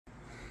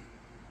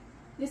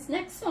This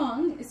next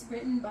song is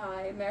written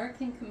by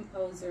American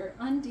composer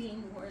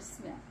Undine Moore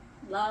Smith.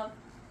 Love,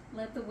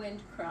 Let the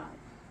Wind Cry.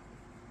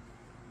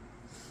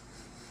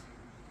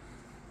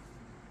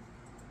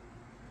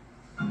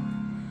 Love,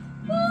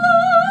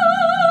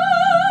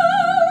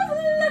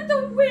 let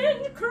the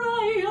wind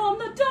cry on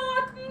the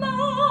dark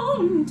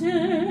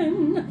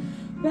mountain,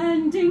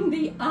 bending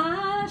the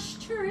ash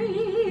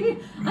tree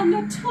and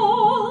the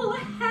tall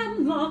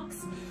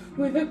hemlocks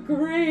with a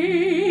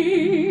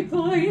great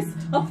voice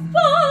of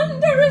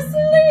thunderous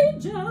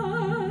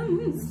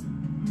legions.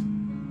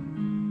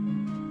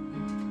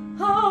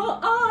 How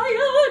I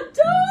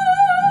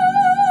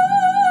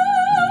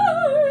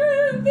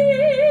adore thee!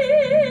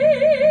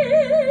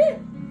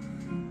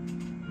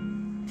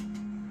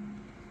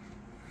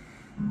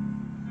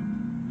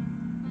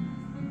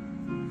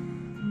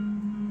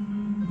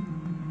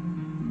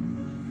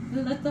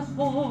 Let the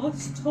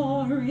hoarse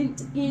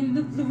torrent in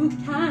the blue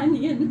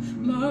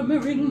canyon,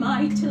 murmuring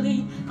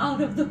mightily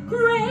out of the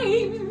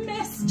gray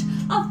mist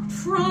of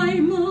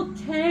primal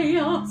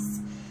chaos,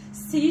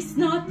 cease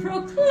not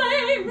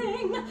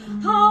proclaiming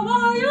how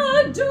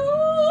I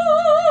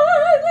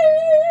adore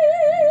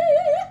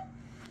thee.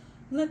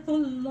 Let the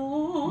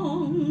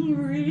long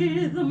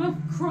rhythm of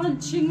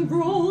crunching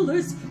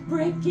rollers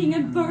breaking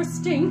and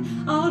bursting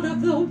out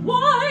of the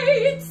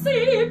white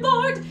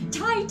seaboard,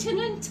 titan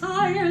and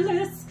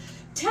tireless,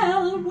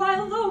 tell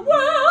while the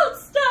world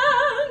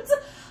stands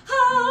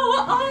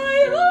how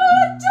I adore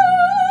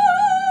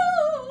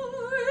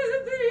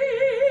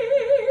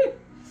thee.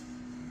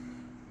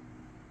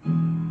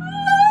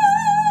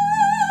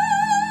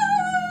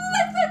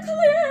 Let the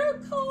clear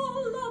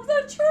call of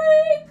the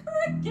tree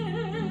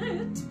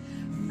cricket,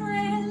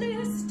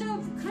 frailest of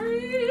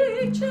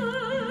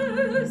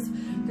creatures,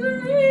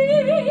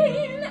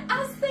 green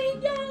as the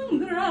young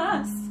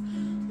grass,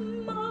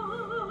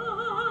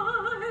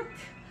 mark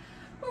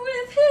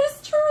with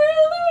his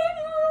trilling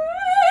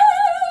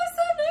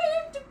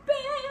resonant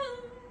bell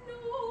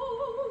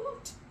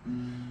note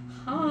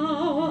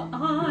how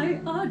I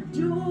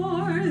adore